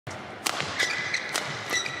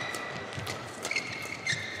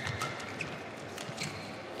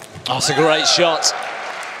Oh, it's a great shot.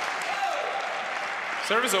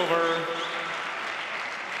 Service over.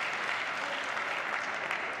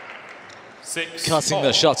 6. Cutting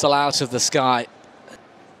the shuttle out of the sky.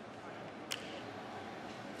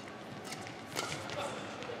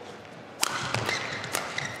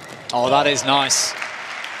 Oh, that is nice.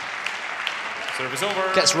 Service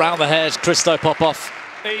over. Gets round the head, Christo Popov.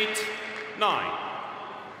 8-9.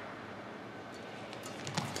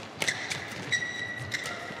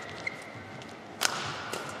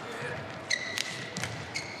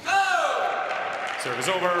 Service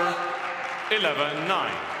over.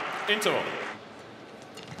 11-9. Interval.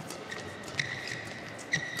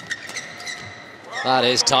 That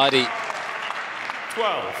is tidy.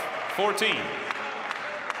 12-14.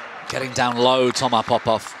 Getting down low, Toma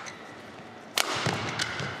Popov.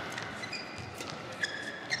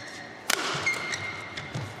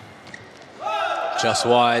 Just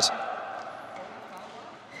wide.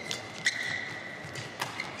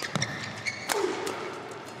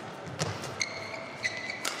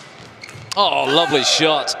 Oh, lovely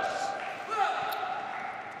shot.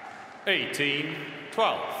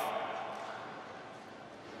 18-12.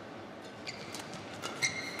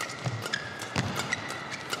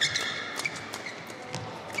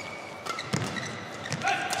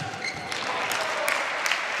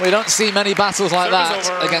 We don't see many battles like Service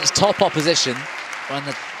that over. against top opposition. When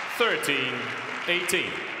the 13-18.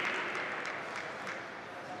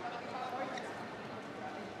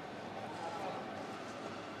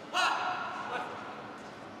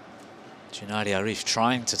 Junadi Arif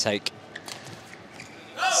trying to take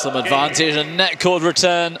some advantage, and net cord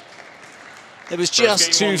return. It was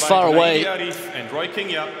just too far away And Roy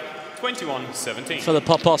Kingyap, 21-17. for the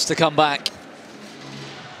Popovs to come back.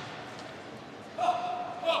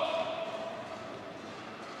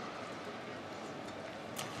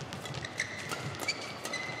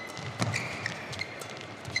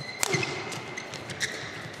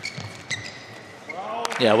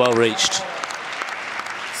 Yeah, well reached.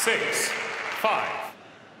 6-5.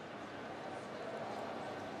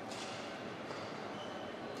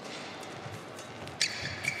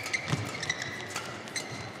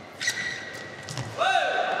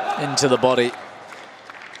 Into the body.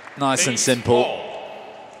 Nice and simple. 8-all.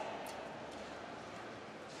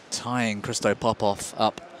 Tying Christo Popov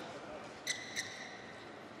up.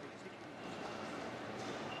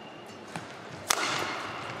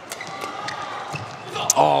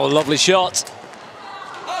 Oh, lovely shot.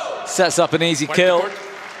 Sets up an easy kill.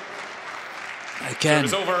 Again,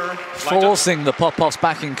 forcing the Popovs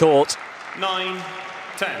back in court.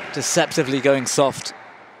 9-10. Deceptively going soft.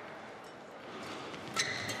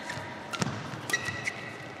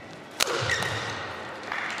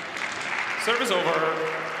 Service over.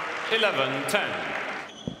 11-10.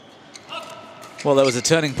 Well, there was a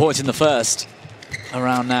turning point in the first.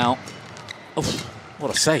 Around now. Oof,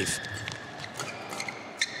 what a save.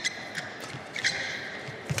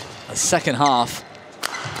 The second half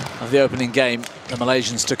of the opening game, the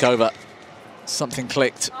Malaysians took over. Something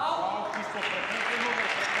clicked.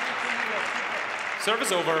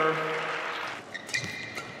 Service over.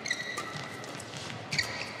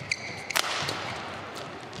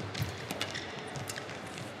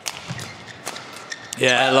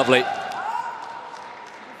 Yeah, lovely.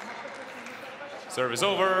 Service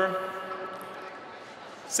over.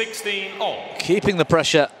 16-all. Keeping the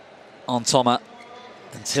pressure on Toma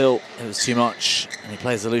until it was too much, and he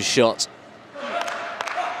plays the loose shot.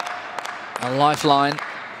 A lifeline.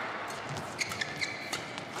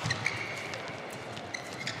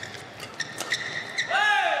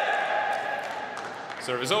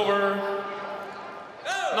 Service over.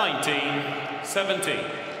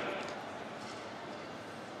 19-17.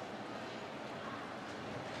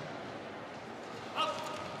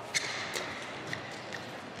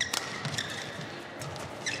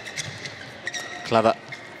 Clever.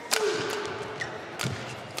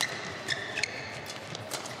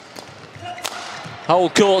 Whole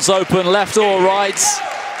court's open, left or right.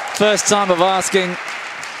 First time of asking.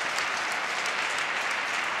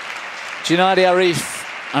 Junadi Arif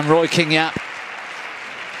and Roy Kingyap.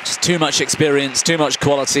 Just too much experience, too much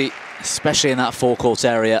quality, especially in that forecourt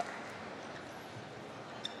area.